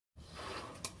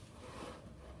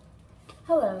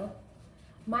Hello,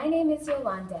 my name is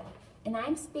Yolanda, and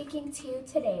I'm speaking to you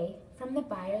today from the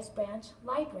Byers Branch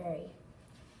Library.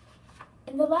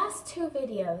 In the last two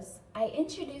videos, I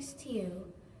introduced to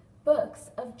you books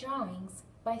of drawings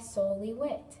by Solely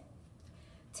Wit.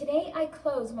 Today I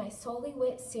close my Solely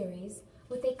Wit series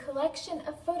with a collection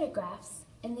of photographs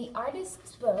in the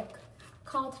artist's book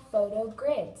called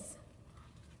PhotoGrids.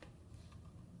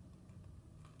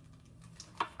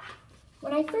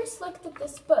 When I first looked at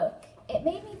this book, it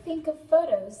made me think of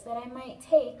photos that I might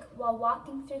take while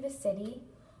walking through the city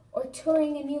or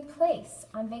touring a new place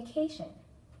on vacation.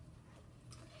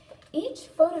 Each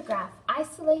photograph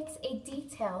isolates a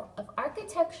detail of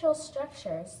architectural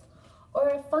structures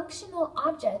or functional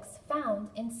objects found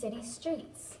in city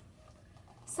streets,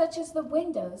 such as the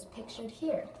windows pictured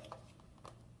here.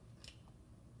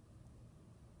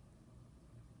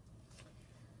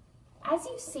 As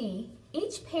you see,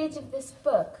 each page of this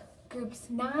book groups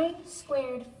 9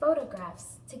 squared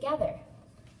photographs together.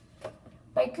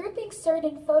 By grouping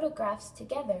certain photographs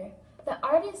together, the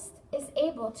artist is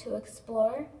able to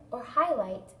explore or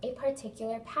highlight a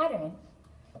particular pattern,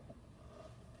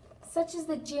 such as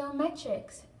the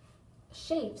geometric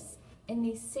shapes in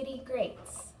these city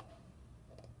grates.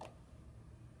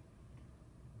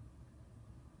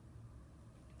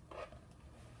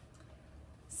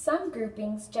 Some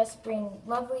groupings just bring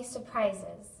lovely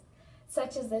surprises,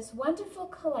 such as this wonderful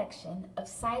collection of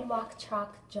sidewalk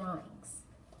chalk drawings.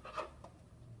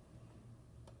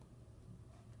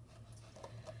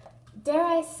 Dare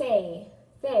I say,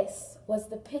 this was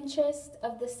the Pinterest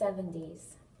of the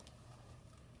 70s.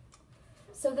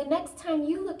 So the next time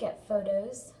you look at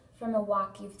photos from a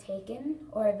walk you've taken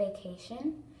or a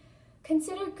vacation,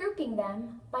 consider grouping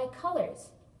them by colors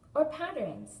or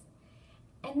patterns,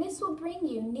 and this will bring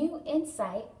you new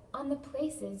insight on the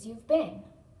places you've been.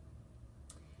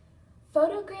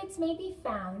 PhotoGrids may be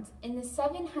found in the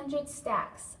 700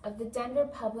 stacks of the Denver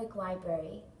Public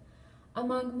Library,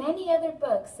 among many other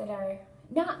books that are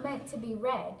not meant to be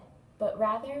read, but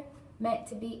rather meant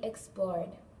to be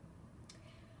explored.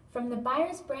 From the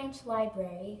Byers Branch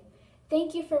Library,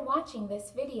 thank you for watching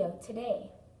this video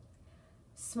today.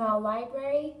 Small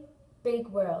library, big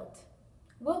world.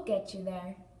 We'll get you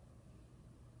there.